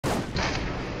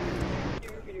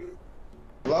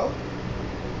Hello?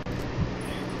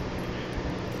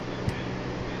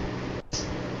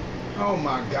 Oh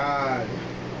my God.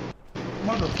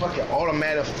 Motherfucking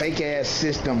automatic fake ass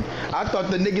system. I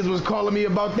thought the niggas was calling me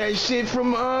about that shit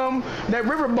from that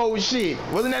riverboat shit.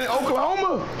 Wasn't that in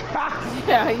Oklahoma?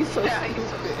 Yeah, he's so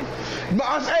stupid.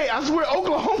 Hey, I swear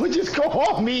Oklahoma just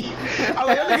called me. I was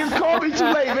like, y'all niggas called me too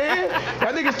late, man.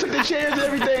 Y'all niggas took the chairs and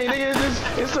everything.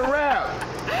 Niggas, it's a wrap.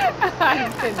 I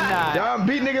did not. Y'all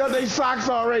beat niggas up their socks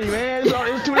already, man.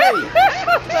 It's too late.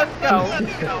 Let's go.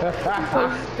 So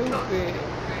stupid.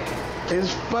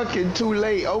 It's fucking too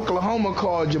late. Oklahoma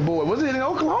called your boy. Was it in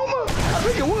Oklahoma? I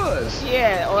think it was.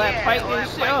 Yeah, or that fight and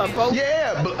shit on both.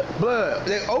 Yeah, blood.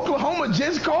 Oklahoma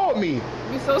just called me.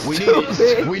 You so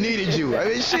stupid. We needed you. I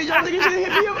mean, shit, y'all niggas should hit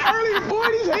me up earlier, boy.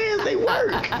 These hands, they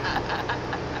work.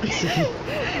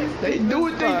 They do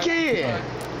what they can.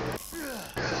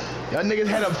 Y'all niggas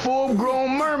had a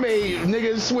full-grown mermaid.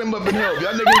 Niggas swim up and help.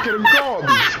 Y'all niggas could have called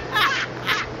me.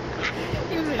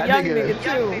 That young nigga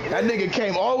too. That nigga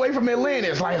came all the way from Atlanta.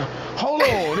 It's like, hold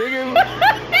on, nigga.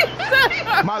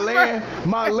 my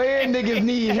land niggas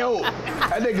need help.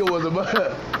 That nigga was a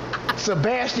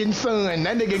Sebastian's son.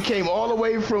 That nigga came all the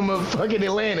way from fucking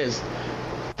Atlantis.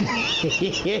 I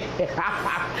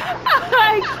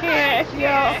can't,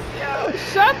 yo.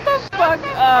 Shut the fuck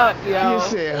up, yo. You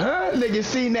said, huh? Nigga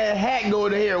seen that hat go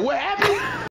to here. What happened?